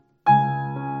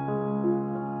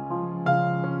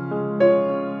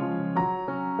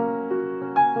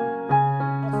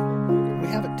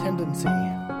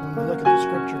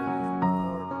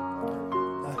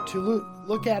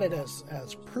look at it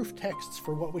as proof texts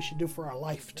for what we should do for our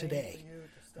life today.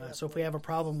 So if we have a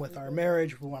problem with our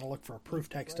marriage, we want to look for a proof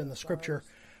text in the Scripture.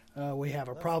 We have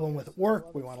a problem with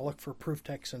work, we want to look for proof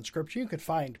texts in Scripture. You could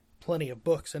find plenty of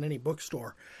books in any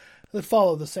bookstore that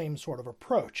follow the same sort of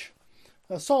approach.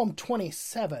 Psalm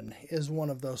 27 is one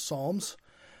of those psalms.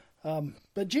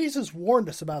 But Jesus warned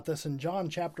us about this in John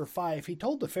chapter 5. He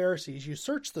told the Pharisees, "You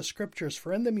search the Scriptures,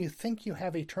 for in them you think you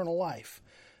have eternal life,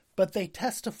 but they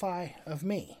testify of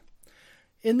me."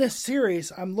 In this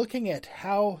series, I'm looking at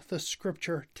how the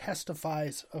Scripture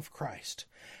testifies of Christ.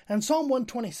 And Psalm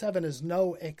 127 is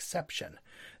no exception.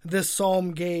 This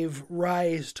psalm gave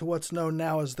rise to what's known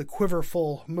now as the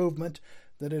Quiverful movement,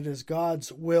 that it is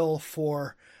God's will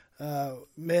for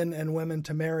men and women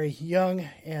to marry young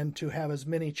and to have as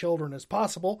many children as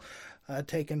possible.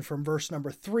 Taken from verse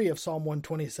number 3 of Psalm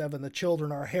 127, "The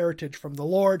children are a heritage from the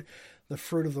Lord, the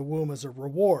fruit of the womb is a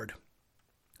reward."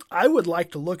 I would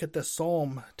like to look at this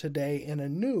psalm today in a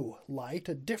new light,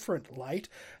 a different light,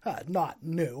 not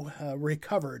new,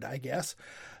 recovered, I guess,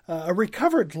 a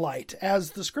recovered light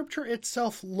as the Scripture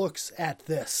itself looks at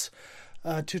this,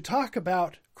 to talk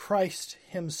about Christ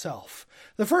himself.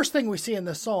 The first thing we see in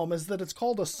this psalm is that it's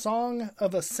called a song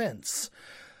of ascents.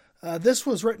 This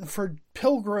was written for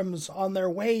pilgrims on their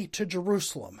way to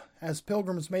Jerusalem. As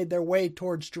pilgrims made their way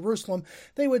towards Jerusalem,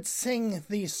 they would sing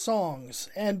these songs.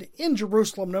 And in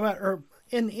Jerusalem, or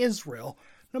in Israel,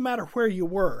 no matter where you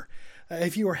were,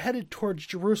 if you were headed towards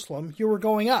Jerusalem, you were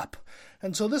going up.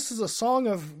 And so this is a song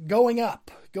of going up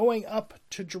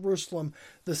to Jerusalem,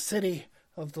 the city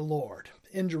of the Lord.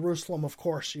 In Jerusalem, of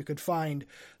course, you could find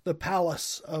the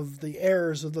palace of the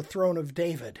heirs of the throne of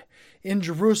David. In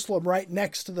Jerusalem, right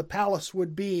next to the palace,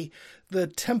 would be the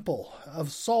temple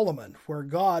of Solomon, where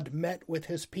God met with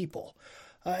his people.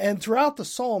 And throughout the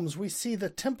Psalms, we see the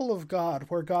temple of God,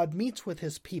 where God meets with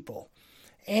his people,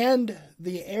 and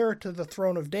the heir to the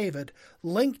throne of David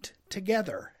linked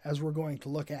together, as we're going to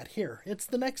look at here. It's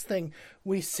the next thing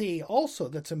we see also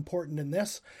that's important in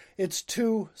this. It's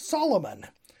to Solomon.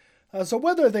 So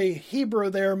whether the Hebrew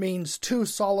there means to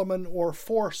Solomon or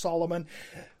for Solomon,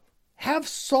 have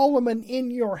Solomon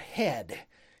in your head,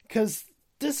 because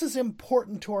this is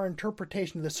important to our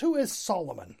interpretation of this. Who is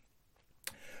Solomon?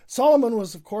 Solomon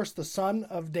was, of course, the son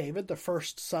of David, the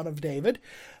first son of David,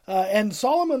 and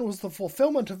Solomon was the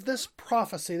fulfillment of this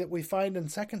prophecy that we find in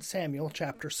 2 Samuel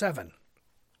chapter 7.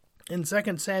 In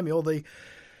 2 Samuel, the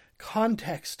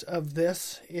context of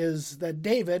this is that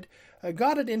David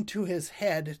got it into his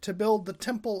head to build the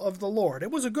temple of the Lord. It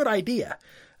was a good idea.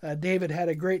 David had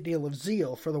a great deal of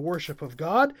zeal for the worship of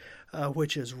God,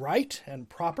 which is right and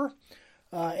proper.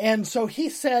 And so he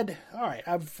said, all right,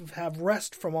 I have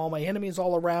rest from all my enemies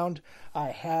all around. I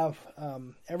have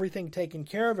everything taken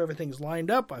care of. Everything's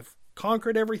lined up. I've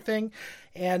conquered everything.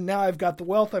 And now I've got the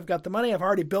wealth. I've got the money. I've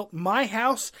already built my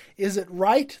house. Is it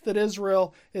right that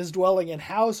Israel is dwelling in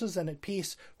houses and at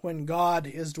peace when God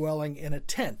is dwelling in a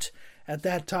tent? At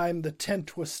that time, the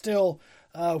tent was still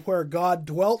where God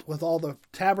dwelt, with all the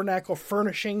tabernacle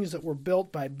furnishings that were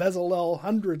built by Bezalel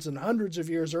hundreds and hundreds of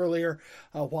years earlier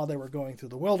while they were going through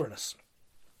the wilderness.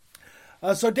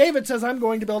 So David says, I'm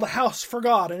going to build a house for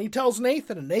God. And he tells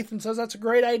Nathan, and Nathan says, that's a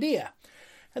great idea.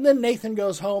 And then Nathan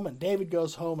goes home, and David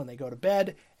goes home, and they go to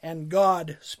bed. And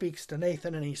God speaks to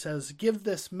Nathan, and he says, give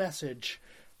this message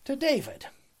to David.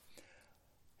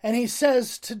 And he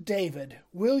says to David,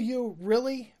 will you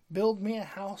really build me a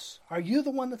house? Are you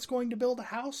the one that's going to build a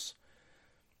house?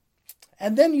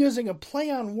 And then, using a play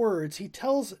on words, he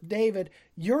tells David,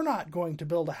 you're not going to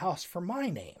build a house for my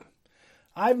name.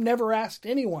 I've never asked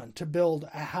anyone to build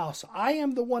a house. I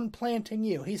am the one planting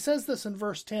you. He says this in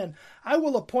verse 10, I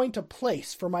will appoint a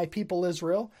place for my people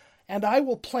Israel, and I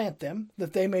will plant them,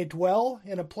 that they may dwell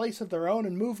in a place of their own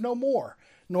and move no more,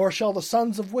 nor shall the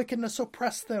sons of wickedness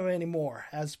oppress them any more,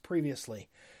 as previously.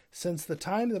 Since the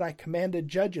time that I commanded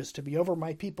judges to be over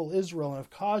my people Israel, and have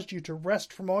caused you to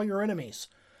rest from all your enemies.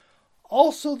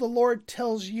 Also the Lord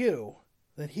tells you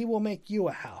that he will make you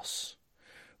a house.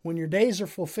 When your days are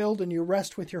fulfilled and you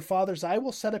rest with your fathers, I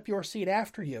will set up your seed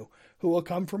after you, who will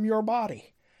come from your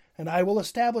body, and I will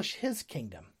establish his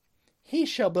kingdom. He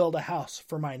shall build a house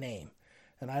for my name,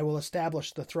 and I will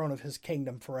establish the throne of his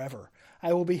kingdom forever.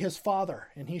 I will be his father,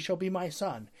 and he shall be my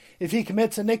son. If he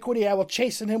commits iniquity, I will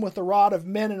chasten him with the rod of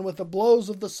men and with the blows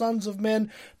of the sons of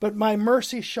men. But my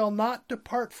mercy shall not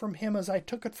depart from him as I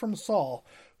took it from Saul,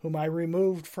 whom I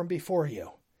removed from before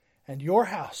you. And your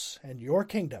house and your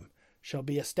kingdom shall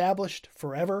be established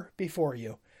forever before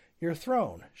you. Your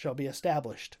throne shall be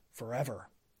established forever.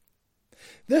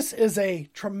 This is a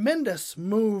tremendous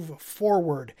move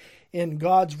forward in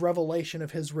God's revelation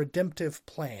of his redemptive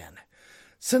plan.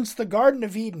 Since the Garden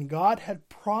of Eden, God had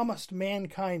promised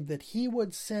mankind that he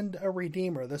would send a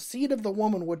Redeemer. The seed of the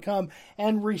woman would come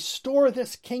and restore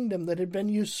this kingdom that had been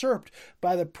usurped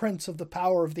by the prince of the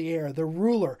power of the air. The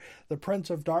ruler, the prince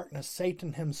of darkness,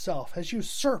 Satan himself, has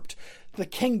usurped the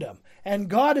kingdom. And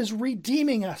God is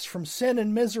redeeming us from sin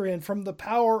and misery and from the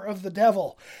power of the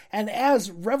devil. And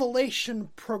as Revelation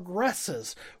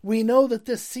progresses, we know that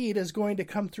this seed is going to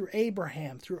come through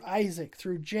Abraham, through Isaac,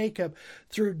 through Jacob,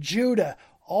 through Judah,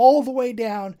 all the way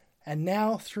down, and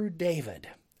now through David.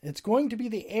 It's going to be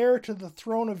the heir to the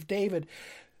throne of David.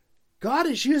 God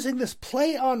is using this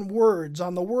play on words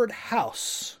on the word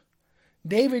house.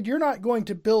 David, you're not going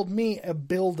to build me a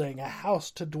building, a house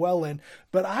to dwell in,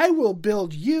 but I will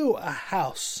build you a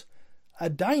house, a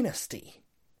dynasty,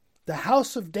 the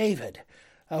house of David,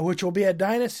 which will be a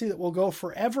dynasty that will go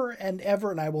forever and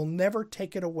ever, and I will never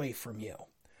take it away from you.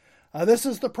 This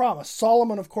is the promise.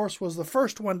 Solomon, of course, was the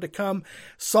first one to come.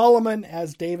 Solomon,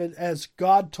 as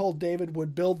God told David,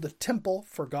 would build the temple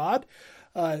for God.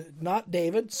 Not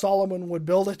David. Solomon would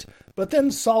build it. But then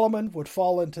Solomon would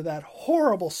fall into that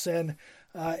horrible sin,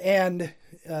 and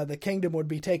the kingdom would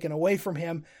be taken away from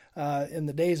him in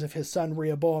the days of his son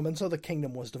Rehoboam, and so the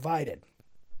kingdom was divided.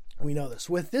 We know this.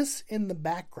 With this in the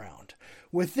background,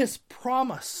 with this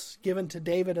promise given to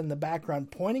David in the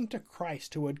background, pointing to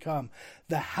Christ who would come,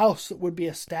 the house that would be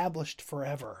established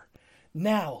forever.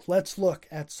 Now, let's look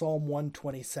at Psalm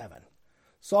 127.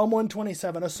 Psalm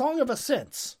 127, a song of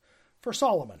ascents for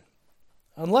Solomon.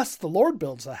 Unless the Lord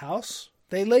builds the house,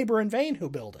 they labor in vain who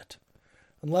build it.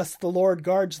 Unless the Lord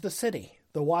guards the city,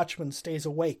 the watchman stays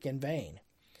awake in vain.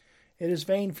 It is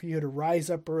vain for you to rise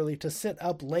up early, to sit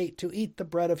up late, to eat the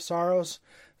bread of sorrows.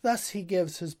 Thus he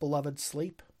gives his beloved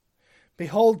sleep.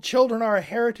 Behold, children are a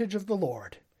heritage of the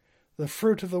Lord. The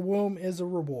fruit of the womb is a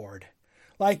reward.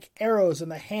 Like arrows in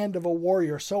the hand of a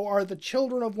warrior, so are the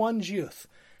children of one's youth.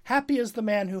 Happy is the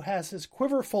man who has his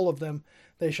quiver full of them.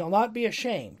 They shall not be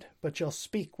ashamed, but shall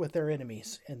speak with their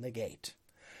enemies in the gate.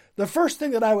 The first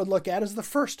thing that I would look at is the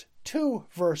first two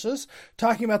verses,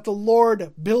 talking about the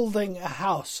Lord building a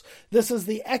house. This is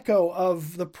the echo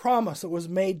of the promise that was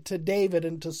made to David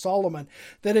and to Solomon,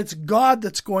 that it's God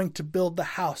that's going to build the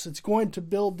house. It's going to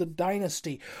build the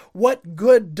dynasty. What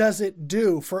good does it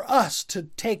do for us to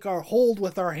take our hold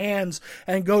with our hands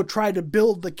and go try to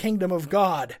build the kingdom of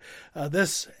God?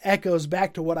 This echoes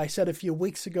back to what I said a few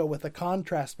weeks ago with the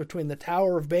contrast between the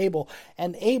Tower of Babel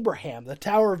and Abraham. The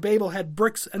Tower of Babel had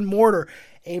bricks and mortar.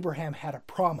 Abraham had a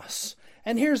promise.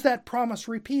 And here's that promise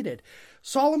repeated.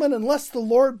 Solomon, unless the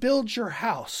Lord builds your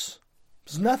house,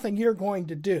 there's nothing you're going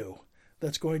to do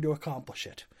that's going to accomplish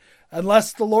it.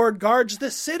 Unless the Lord guards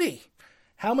this city,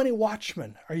 how many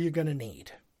watchmen are you going to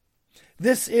need?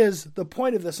 This is the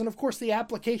point of this. And of course, the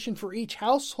application for each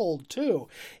household, too,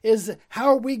 is how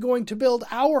are we going to build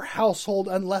our household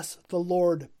unless the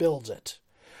Lord builds it?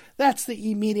 That's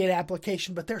the immediate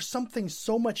application, but there's something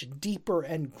so much deeper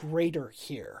and greater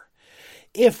here.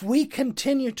 If we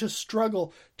continue to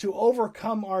struggle to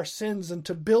overcome our sins and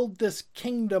to build this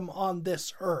kingdom on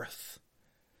this earth,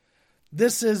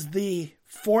 this is the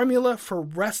formula for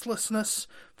restlessness,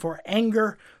 for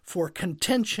anger, for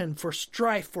contention, for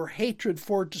strife, for hatred,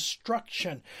 for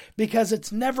destruction, because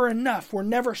it's never enough. We're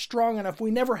never strong enough.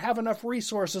 We never have enough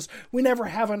resources. We never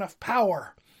have enough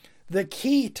power. The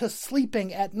key to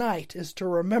sleeping at night is to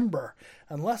remember,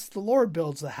 unless the Lord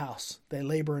builds the house, they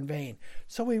labor in vain.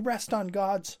 So we rest on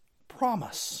God's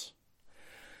promise.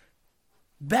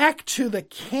 Back to the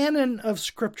canon of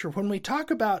Scripture, when we talk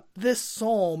about this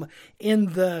psalm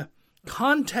in the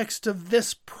context of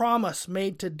this promise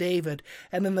made to David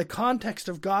and in the context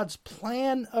of God's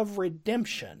plan of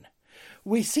redemption,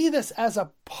 we see this as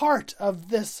a part of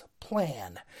this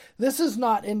plan. This is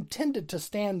not intended to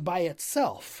stand by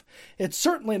itself. It's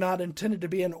certainly not intended to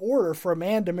be an order for a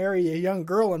man to marry a young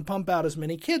girl and pump out as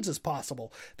many kids as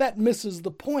possible. That misses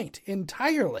the point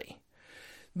entirely.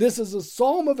 This is a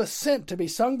psalm of ascent to be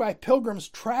sung by pilgrims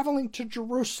traveling to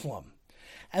Jerusalem.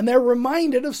 And they're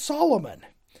reminded of Solomon.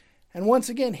 And once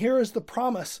again, here is the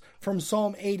promise from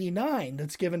Psalm 89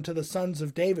 that's given to the sons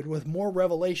of David with more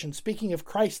revelation, speaking of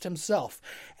Christ himself.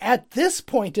 At this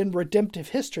point in redemptive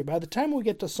history, by the time we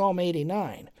get to Psalm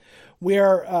 89,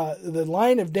 where the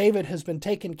line of David has been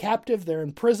taken captive, they're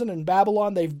in prison in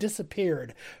Babylon, they've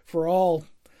disappeared for all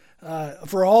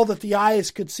that the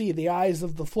eyes could see, the eyes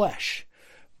of the flesh.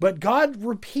 But God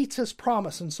repeats his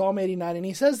promise in Psalm 89, and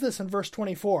he says this in verse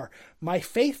 24, "My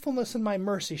faithfulness and my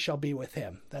mercy shall be with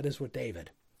him." That is with David,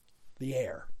 the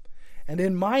heir. and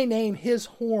in my name his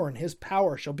horn, his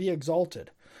power shall be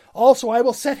exalted. Also I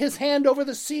will set his hand over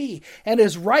the sea, and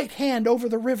his right hand over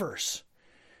the rivers.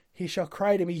 He shall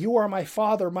cry to me, You are my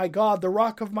Father, my God, the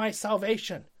rock of my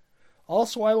salvation.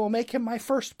 Also I will make him my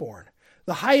firstborn,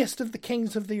 the highest of the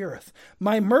kings of the earth.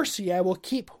 My mercy I will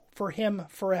keep for him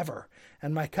forever,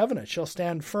 and my covenant shall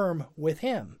stand firm with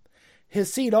him.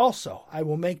 His seed also I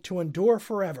will make to endure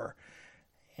forever,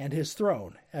 and his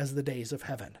throne as the days of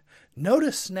heaven.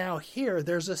 Notice now here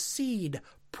there's a seed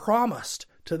promised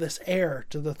to this heir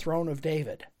to the throne of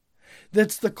David.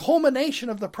 That's the culmination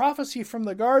of the prophecy from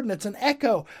the garden. It's an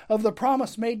echo of the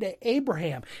promise made to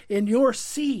Abraham. In your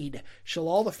seed shall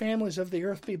all the families of the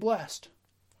earth be blessed.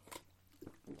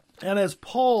 And as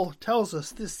Paul tells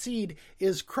us, this seed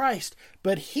is Christ.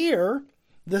 But here,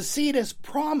 the seed is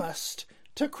promised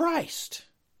to Christ.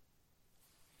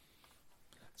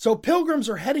 So pilgrims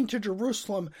are heading to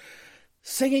Jerusalem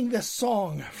singing this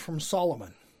song from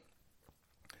Solomon,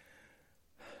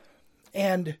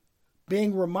 and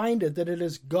being reminded that it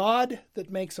is God that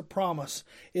makes a promise.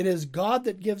 It is God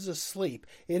that gives us sleep.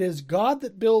 It is God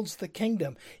that builds the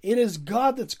kingdom. It is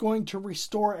God that's going to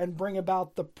restore and bring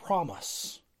about the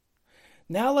promise.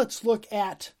 Now let's look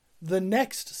at the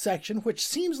next section, which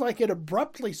seems like it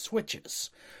abruptly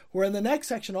switches. Where in the next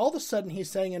section, all of a sudden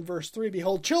he's saying in verse 3,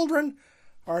 Behold, children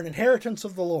are an inheritance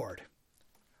of the Lord.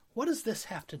 What does this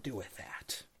have to do with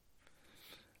that?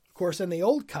 Of course, in the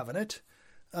Old Covenant,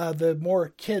 the more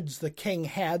kids the king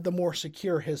had, the more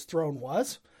secure his throne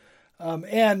was.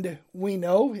 And we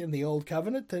know in the Old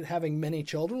Covenant that having many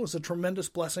children was a tremendous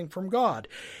blessing from God.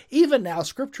 Even now,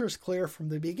 Scripture is clear from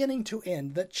the beginning to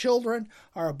end that children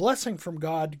are a blessing from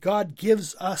God. God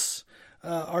gives us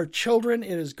our children.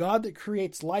 It is God that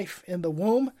creates life in the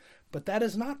womb, but that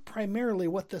is not primarily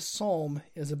what this psalm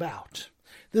is about.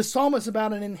 This psalm is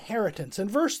about an inheritance. In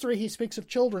verse 3, he speaks of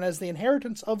children as the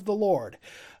inheritance of the Lord.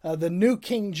 The New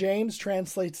King James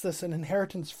translates this an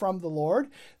inheritance from the Lord.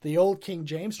 The Old King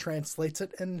James translates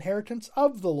it an inheritance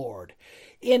of the Lord.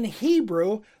 In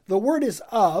Hebrew, the word is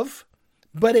of,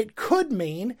 but it could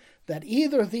mean that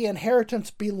either the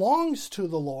inheritance belongs to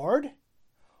the Lord,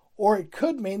 or it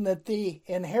could mean that the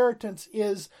inheritance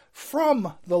is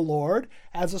from the Lord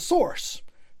as a source.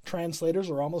 Translators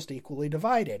are almost equally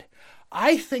divided.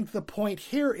 I think the point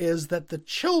here is that the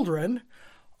children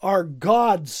are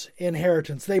God's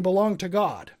inheritance. They belong to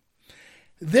God.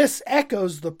 This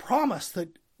echoes the promise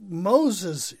that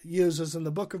Moses uses in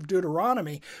the book of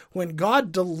Deuteronomy. When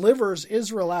God delivers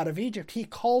Israel out of Egypt, he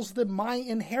calls them my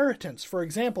inheritance. For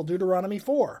example, Deuteronomy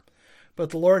 4. But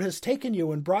the Lord has taken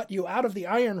you and brought you out of the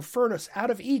iron furnace,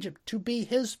 out of Egypt, to be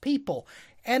his people,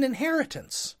 an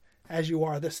inheritance, as you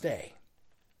are this day.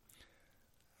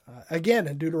 Again,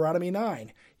 in Deuteronomy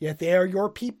 9, Yet they are your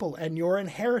people and your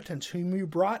inheritance, whom you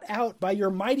brought out by your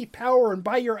mighty power and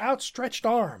by your outstretched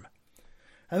arm.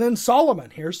 And then Solomon,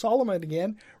 here's Solomon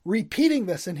again, repeating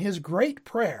this in his great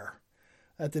prayer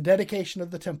at the dedication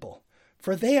of the temple.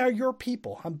 For they are your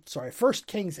people. 1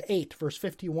 Kings 8, verse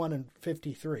 51 and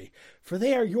 53. For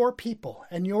they are your people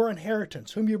and your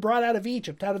inheritance, whom you brought out of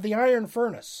Egypt, out of the iron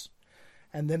furnace.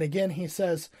 And then again he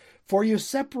says, For you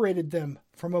separated them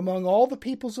from among all the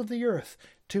peoples of the earth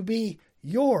to be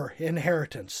your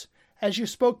inheritance, as you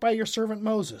spoke by your servant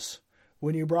Moses,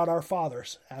 when you brought our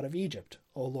fathers out of Egypt,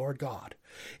 O Lord God.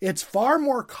 It's far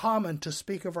more common to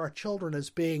speak of our children as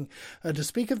being, to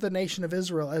speak of the nation of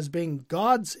Israel as being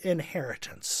God's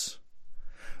inheritance,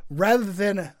 rather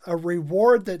than a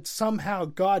reward that somehow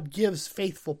God gives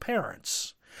faithful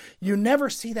parents. You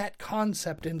never see that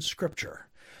concept in Scripture.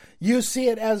 You see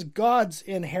it as God's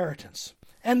inheritance.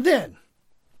 And then,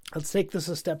 let's take this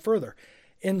a step further.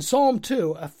 In Psalm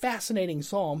 2, a fascinating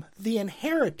psalm, the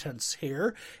inheritance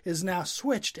here is now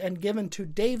switched and given to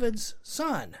David's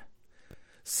son.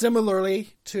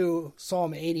 Similarly to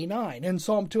Psalm 89. In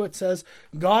Psalm 2 it says,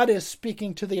 God is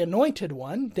speaking to the anointed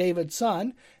one, David's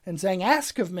son, and saying,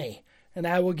 Ask of me, and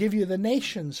I will give you the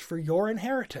nations for your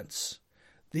inheritance,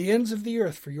 the ends of the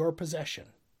earth for your possession.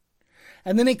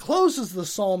 And then he closes the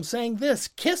psalm saying this,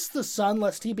 Kiss the Son,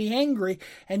 lest he be angry,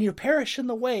 and you perish in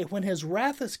the way, when his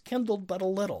wrath is kindled but a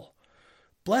little.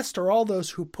 Blessed are all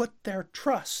those who put their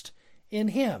trust in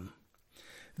him.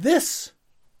 This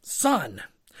Son,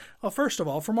 Well, first of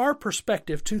all, from our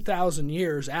perspective, 2,000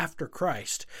 years after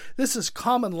Christ, this is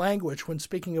common language when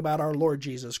speaking about our Lord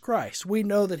Jesus Christ. We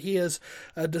know that he is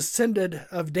a descendant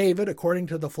of David according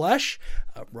to the flesh,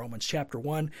 Romans chapter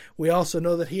 1. We also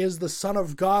know that he is the Son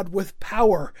of God with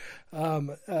power,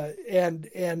 and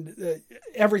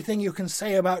everything you can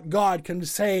say about God can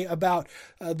say about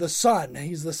the Son.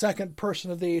 He's the second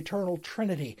person of the eternal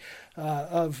Trinity,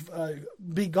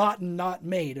 begotten, not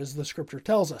made, as the Scripture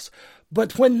tells us.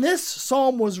 But when this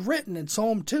psalm was written in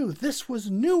Psalm 2, this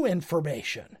was new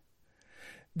information.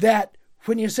 That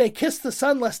when you say, kiss the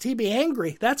Son lest he be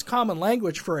angry, that's common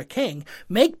language for a king.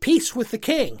 Make peace with the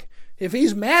king. If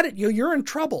he's mad at you, you're in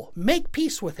trouble. Make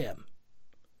peace with him.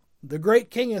 The great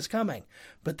king is coming.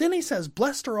 But then he says,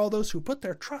 blessed are all those who put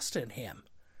their trust in him,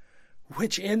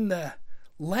 which in the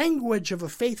language of a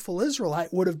faithful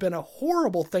Israelite would have been a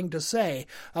horrible thing to say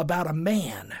about a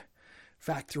man. In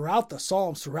fact, throughout the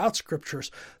Psalms, throughout Scriptures,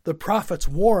 the prophets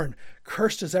warn,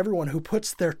 cursed is everyone who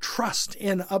puts their trust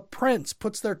in a prince,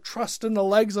 puts their trust in the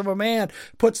legs of a man,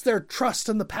 puts their trust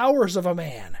in the powers of a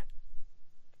man.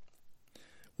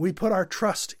 We put our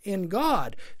trust in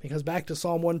God, because back to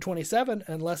Psalm 127,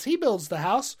 unless he builds the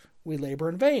house, we labor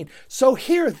in vain. So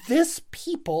here, this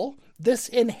people, this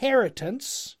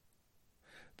inheritance,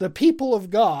 the people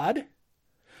of God,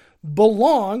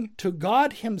 belong to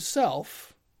God himself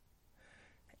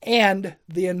and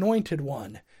the Anointed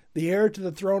One, the heir to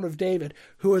the throne of David,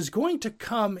 who is going to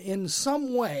come in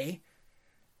some way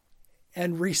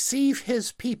and receive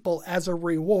his people as a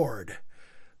reward.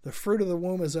 The fruit of the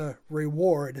womb is a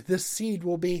reward. This seed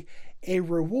will be a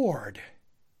reward.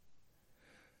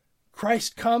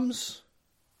 Christ comes.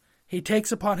 He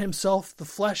takes upon himself the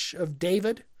flesh of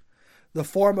David, the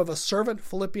form of a servant,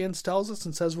 Philippians tells us,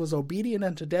 and says was obedient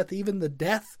unto death, even the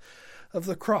death of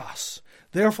the cross.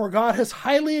 Therefore God has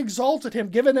highly exalted him,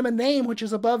 given him a name which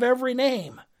is above every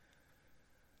name.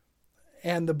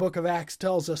 And the book of Acts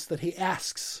tells us that he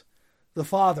asks the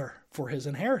Father for his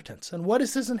inheritance. And what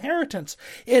is his inheritance?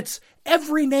 It's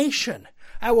every nation.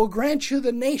 I will grant you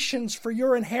the nations for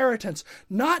your inheritance.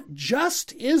 Not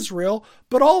just Israel,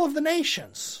 but all of the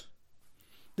nations.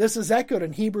 This is echoed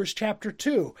in Hebrews chapter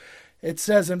 2. It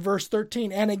says in verse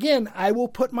 13, and again, I will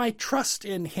put my trust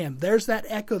in him. There's that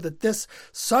echo that this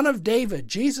Son of David,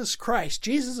 Jesus Christ,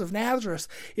 Jesus of Nazareth,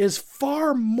 is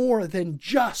far more than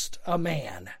just a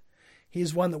man.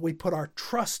 He's one that we put our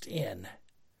trust in.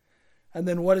 And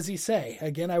then what does he say?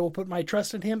 Again, I will put my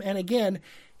trust in him. And again,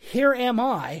 here am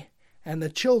I and the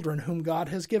children whom God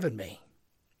has given me.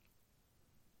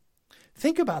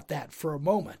 Think about that for a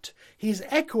moment. He's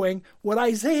echoing what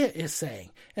Isaiah is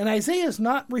saying. And Isaiah is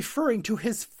not referring to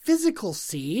his physical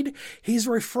seed. He's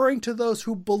referring to those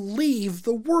who believe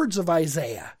the words of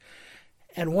Isaiah.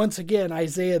 And once again,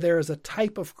 Isaiah there is a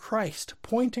type of Christ,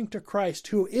 pointing to Christ,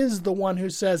 who is the one who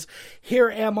says, here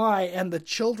am I and the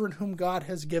children whom God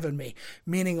has given me,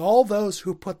 meaning all those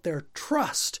who put their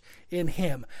trust in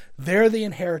him. They're the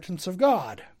inheritance of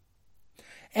God.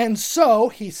 And so,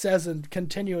 he says, and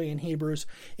continuing in Hebrews,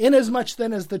 inasmuch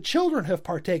then as the children have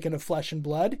partaken of flesh and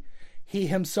blood, he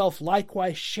himself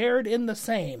likewise shared in the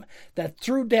same, that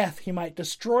through death he might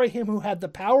destroy him who had the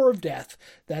power of death,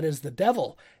 that is the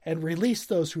devil, and release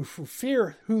those who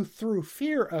through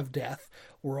fear of death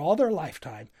were all their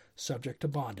lifetime subject to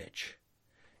bondage.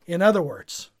 In other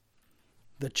words,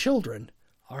 the children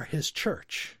are his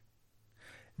church.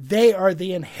 They are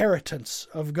the inheritance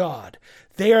of God.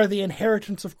 They are the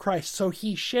inheritance of Christ. So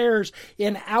he shares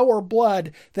in our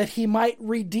blood that he might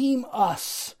redeem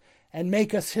us and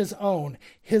make us his own,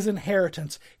 his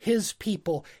inheritance, his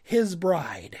people, his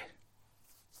bride.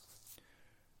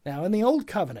 Now, in the Old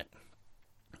Covenant,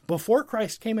 before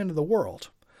Christ came into the world,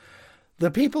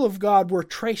 the people of God were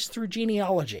traced through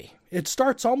genealogy. It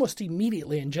starts almost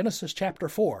immediately in Genesis chapter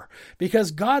 4,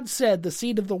 because God said the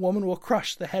seed of the woman will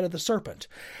crush the head of the serpent.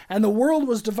 And the world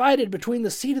was divided between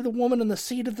the seed of the woman and the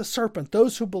seed of the serpent,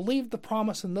 those who believed the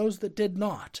promise and those that did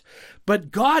not.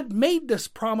 But God made this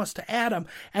promise to Adam,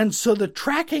 and so the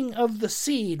tracking of the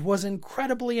seed was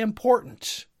incredibly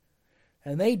important.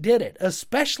 And they did it,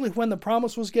 especially when the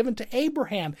promise was given to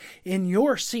Abraham, in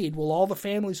your seed will all the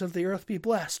families of the earth be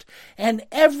blessed. And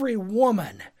every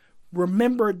woman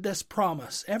remembered this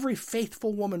promise. Every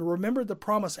faithful woman remembered the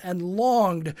promise and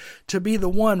longed to be the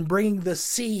one bringing the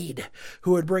seed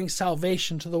who would bring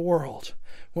salvation to the world.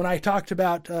 When I talked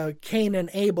about Cain and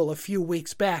Abel a few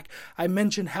weeks back, I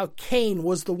mentioned how Cain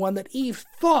was the one that Eve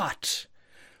thought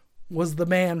was the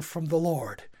man from the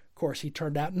Lord. Of course, he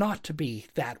turned out not to be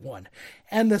that one.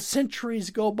 And the centuries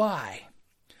go by.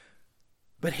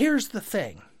 But here's the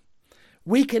thing.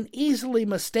 We can easily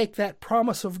mistake that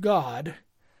promise of God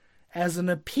as an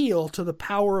appeal to the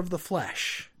power of the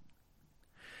flesh.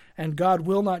 And God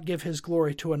will not give his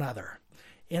glory to another.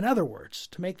 In other words,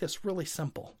 to make this really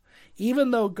simple,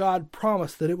 even though God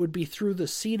promised that it would be through the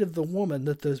seed of the woman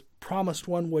that the promised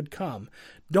one would come,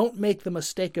 don't make the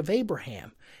mistake of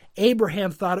Abraham.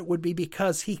 Abraham thought it would be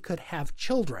because he could have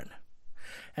children.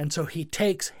 And so he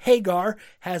takes Hagar,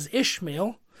 has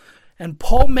Ishmael, and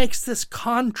Paul makes this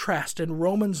contrast in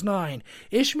Romans 9.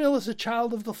 Ishmael is a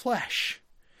child of the flesh.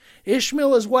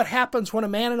 Ishmael is what happens when a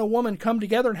man and a woman come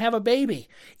together and have a baby.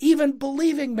 Even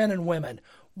believing men and women,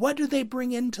 what do they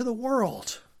bring into the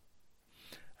world?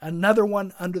 Another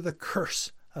one under the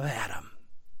curse of Adam.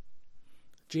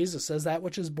 Jesus says that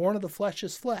which is born of the flesh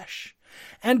is flesh.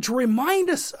 And to remind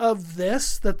us of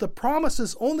this, that the promise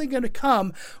is only going to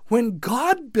come when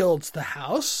God builds the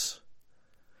house,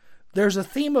 there's a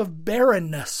theme of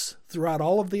barrenness throughout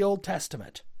all of the Old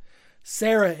Testament.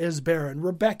 Sarah is barren,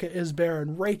 Rebecca is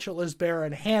barren, Rachel is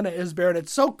barren, Hannah is barren.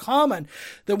 It's so common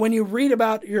that when you read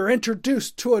about, you're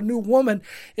introduced to a new woman,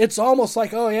 it's almost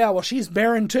like, oh yeah, well she's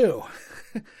barren too.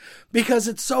 Because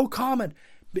it's so common.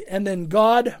 And then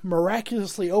God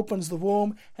miraculously opens the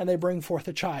womb and they bring forth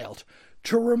a child.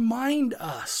 To remind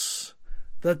us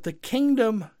that the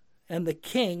kingdom and the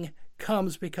king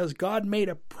comes because God made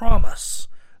a promise,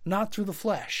 not through the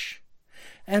flesh.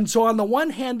 And so on the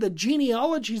one hand, the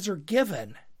genealogies are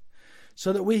given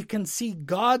so that we can see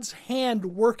God's hand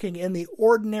working in the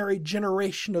ordinary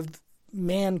generation of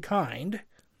mankind.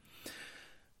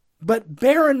 But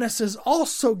barrenness is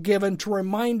also given to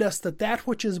remind us that that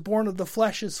which is born of the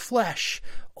flesh is flesh.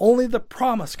 Only the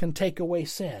promise can take away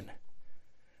sin.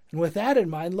 And with that in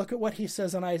mind, look at what he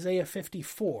says in Isaiah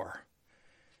 54.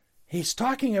 He's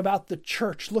talking about the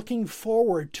church looking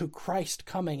forward to Christ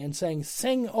coming and saying,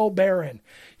 "Sing, O barren,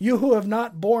 you who have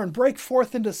not borne, break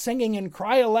forth into singing and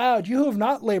cry aloud, you who have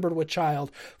not labored with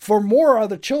child. For more are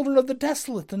the children of the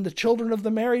desolate than the children of the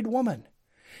married woman.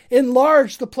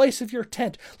 Enlarge the place of your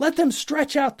tent. Let them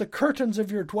stretch out the curtains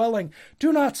of your dwelling.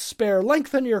 Do not spare.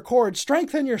 Lengthen your cords.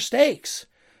 Strengthen your stakes.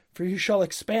 For you shall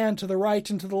expand to the right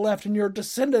and to the left, and your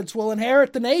descendants will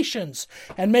inherit the nations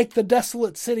and make the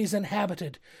desolate cities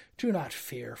inhabited. Do not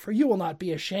fear, for you will not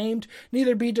be ashamed,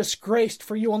 neither be disgraced,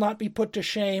 for you will not be put to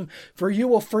shame. For you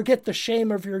will forget the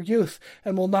shame of your youth,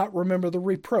 and will not remember the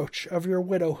reproach of your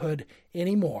widowhood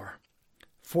any more.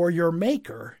 For your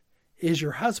Maker is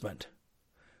your husband.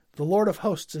 The Lord of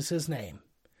hosts is his name.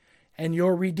 And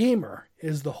your Redeemer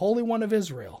is the Holy One of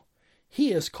Israel.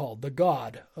 He is called the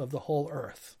God of the whole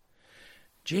earth.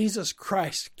 Jesus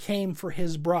Christ came for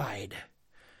his bride,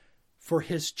 for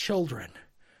his children,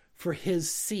 for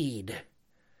his seed.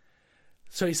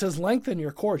 So he says, lengthen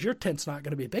your cords. Your tent's not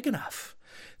going to be big enough.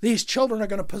 These children are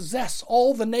going to possess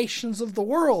all the nations of the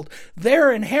world,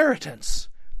 their inheritance.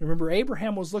 Remember,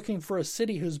 Abraham was looking for a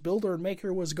city whose builder and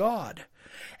maker was God.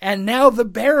 And now the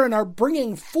barren are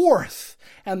bringing forth,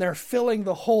 and they're filling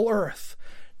the whole earth,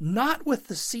 not with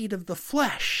the seed of the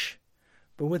flesh,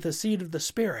 but with the seed of the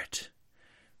Spirit.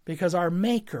 Because our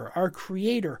Maker, our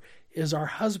Creator, is our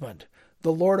husband.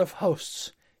 The Lord of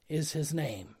hosts is his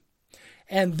name.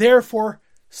 And therefore,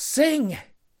 sing.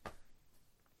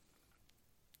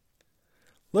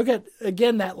 Look at,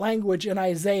 again, that language in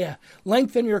Isaiah.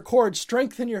 Lengthen your cords,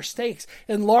 strengthen your stakes,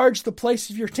 enlarge the place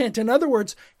of your tent. In other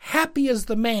words, happy is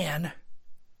the man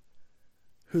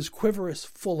whose quiver is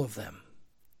full of them.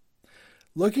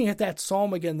 Looking at that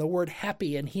psalm again, the word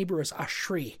happy in Hebrew is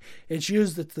ashri. It's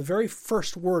used at the very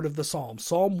first word of the psalm,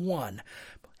 Psalm 1.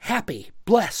 Happy,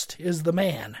 blessed is the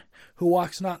man who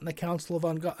walks not in the counsel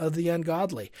of the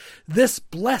ungodly. This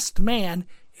blessed man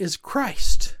is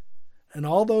Christ, and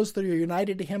all those that are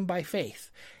united to him by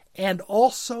faith. And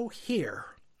also here,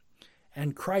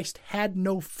 and Christ had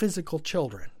no physical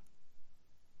children.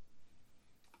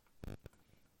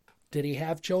 Did he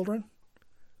have children?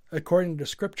 According to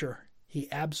Scripture, he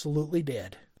absolutely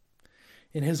did.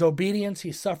 In his obedience,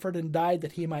 he suffered and died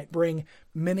that he might bring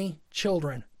many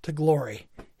children to glory,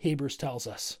 Hebrews tells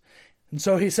us. And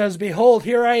so he says, behold,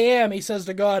 here I am, he says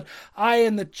to God, I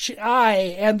and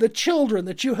the children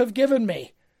that you have given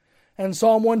me. And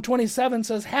Psalm 127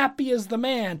 says, happy is the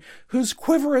man whose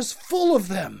quiver is full of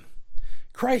them.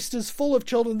 Christ is full of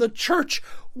children. The church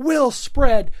will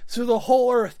spread through the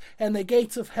whole earth, and the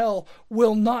gates of hell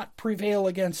will not prevail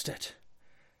against it.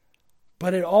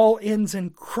 But it all ends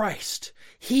in Christ.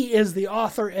 He is the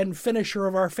author and finisher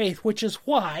of our faith, which is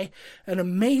why an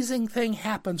amazing thing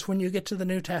happens when you get to the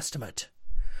New Testament.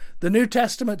 The New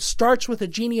Testament starts with a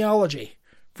genealogy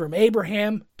from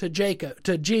Abraham to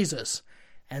Jesus,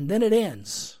 and then it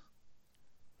ends.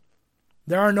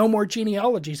 There are no more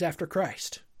genealogies after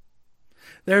Christ.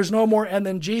 There's no more, and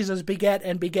then Jesus beget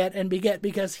and beget and beget,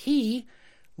 because he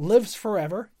lives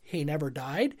forever. He never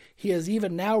died. He is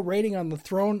even now reigning on the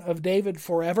throne of David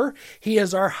forever. He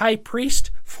is our high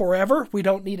priest forever. We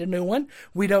don't need a new one.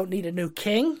 We don't need a new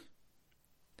king.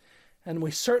 And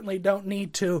we certainly don't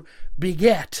need to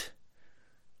beget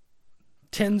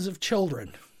tens of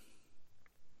children.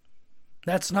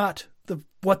 That's not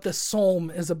what this psalm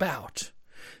is about.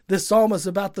 This psalm is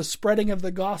about the spreading of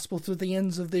the gospel through the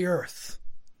ends of the earth.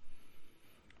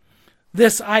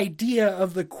 This idea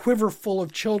of the quiver full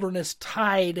of children is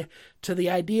tied to the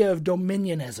idea of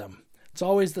dominionism. It's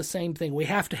always the same thing. We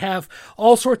have to have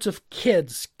all sorts of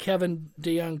kids. Kevin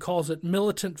DeYoung calls it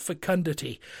militant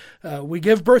fecundity. We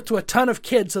give birth to a ton of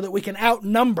kids so that we can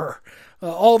outnumber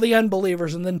all the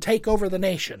unbelievers and then take over the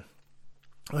nation.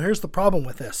 Well, here's the problem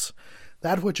with this.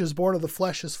 That which is born of the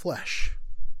flesh is flesh.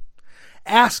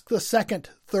 Ask the second,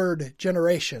 third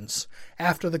generations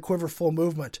after the quiverful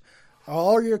movement. Are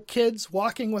all your kids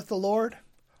walking with the Lord?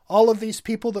 All of these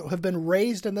people that have been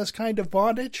raised in this kind of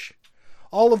bondage?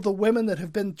 All of the women that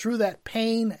have been through that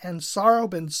pain and sorrow,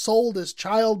 been sold as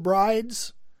child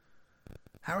brides?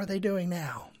 How are they doing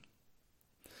now?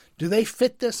 Do they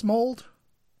fit this mold?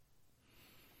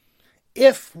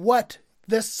 If what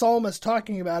this psalm is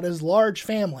talking about is large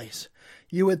families,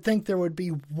 you would think there would be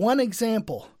one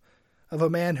example of a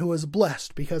man who was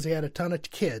blessed because he had a ton of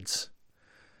kids.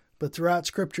 But throughout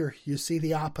Scripture, you see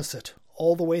the opposite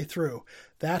all the way through.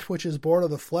 That which is born of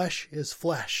the flesh is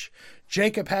flesh.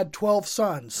 Jacob had 12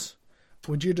 sons.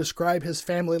 Would you describe his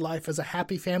family life as a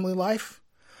happy family life?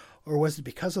 Or was it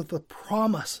because of the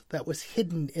promise that was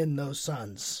hidden in those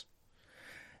sons?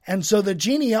 And so the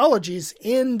genealogies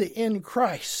end in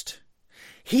Christ.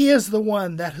 He is the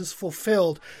one that has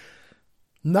fulfilled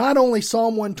not only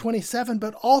Psalm 127,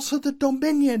 but also the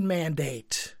dominion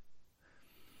mandate.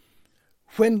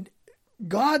 When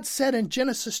God said in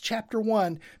Genesis chapter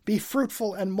 1, be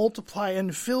fruitful and multiply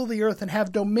and fill the earth and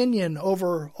have dominion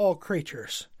over all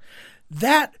creatures,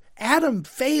 that Adam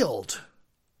failed.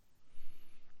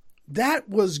 That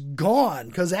was gone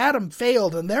because Adam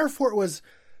failed, and therefore it was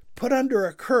put under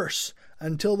a curse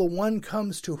until the one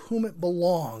comes to whom it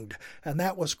belonged, and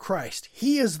that was Christ.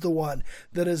 He is the one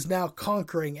that is now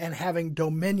conquering and having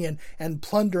dominion and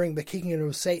plundering the kingdom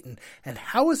of Satan. And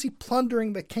how is he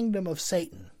plundering the kingdom of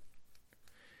Satan?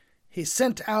 He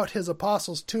sent out his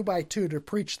apostles 2 by 2 to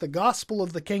preach the gospel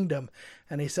of the kingdom,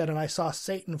 and he said, and I saw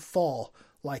Satan fall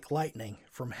like lightning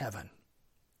from heaven.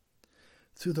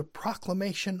 Through the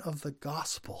proclamation of the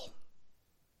gospel.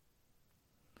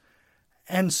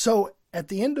 And so, at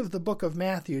the end of the book of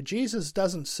Matthew, Jesus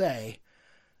doesn't say,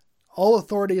 all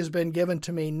authority has been given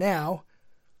to me now.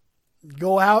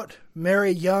 Go out,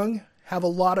 marry young, have a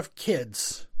lot of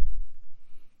kids.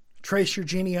 Trace your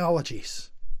genealogies.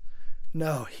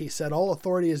 No, he said, all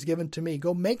authority is given to me.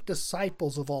 Go make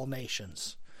disciples of all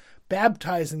nations,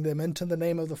 baptizing them into the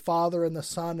name of the Father and the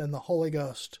Son and the Holy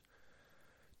Ghost,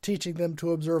 teaching them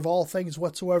to observe all things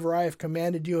whatsoever I have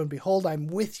commanded you. And behold, I'm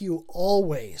with you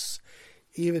always,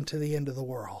 even to the end of the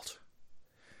world.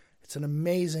 It's an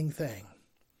amazing thing.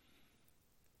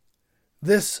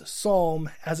 This psalm,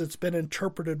 as it's been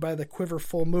interpreted by the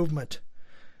quiverful movement,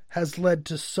 has led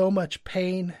to so much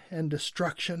pain and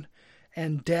destruction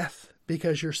and death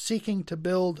because you're seeking to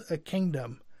build a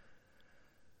kingdom.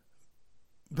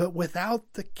 But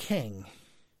without the king,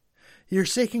 you're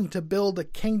seeking to build a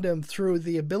kingdom through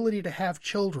the ability to have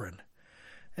children.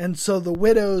 And so the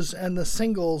widows and the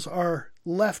singles are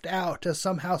left out as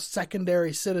somehow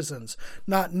secondary citizens,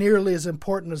 not nearly as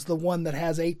important as the one that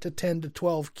has 8 to 10 to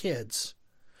 12 kids.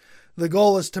 The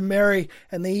goal is to marry,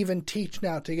 and they even teach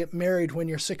now to get married when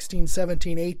you're 16,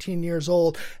 17, 18 years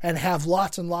old and have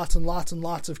lots and lots and lots and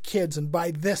lots of kids, and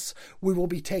by this we will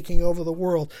be taking over the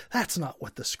world. That's not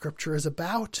what the Scripture is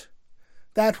about.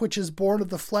 That which is born of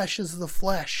the flesh is the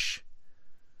flesh.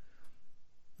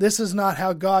 This is not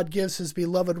how God gives his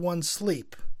beloved ones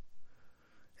sleep.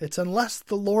 It's unless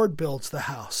the Lord builds the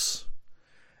house.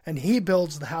 And he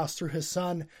builds the house through his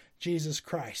Son, Jesus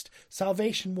Christ.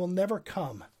 Salvation will never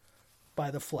come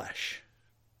by the flesh.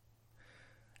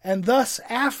 And thus,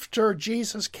 after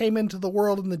Jesus came into the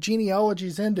world and the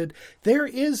genealogies ended, there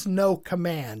is no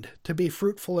command to be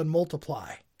fruitful and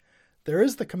multiply. There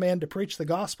is the command to preach the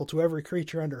gospel to every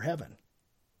creature under heaven.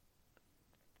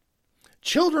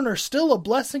 Children are still a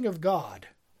blessing of God,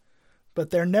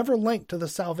 but they're never linked to the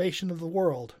salvation of the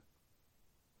world,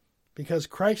 because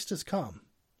Christ has come.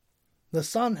 The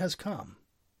Son has come.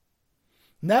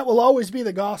 And that will always be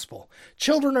the gospel.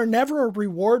 Children are never a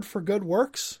reward for good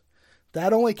works.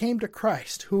 That only came to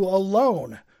Christ, who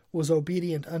alone was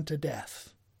obedient unto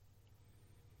death.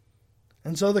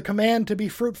 And so the command to be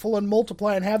fruitful and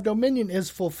multiply and have dominion is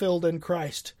fulfilled in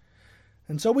Christ.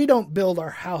 And so we don't build our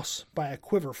house by a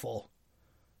quiverful.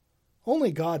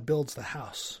 Only God builds the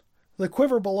house. The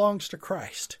quiver belongs to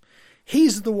Christ.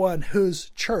 He's the one whose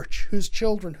church, whose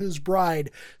children, whose bride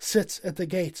sits at the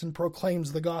gates and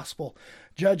proclaims the gospel,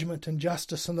 judgment and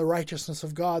justice and the righteousness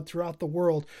of God throughout the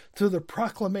world through the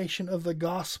proclamation of the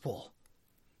gospel.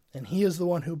 And he is the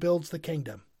one who builds the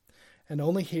kingdom. And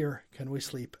only here can we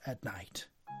sleep at night.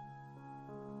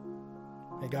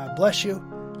 May God bless you,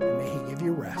 and may he give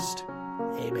you rest.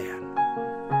 Amen.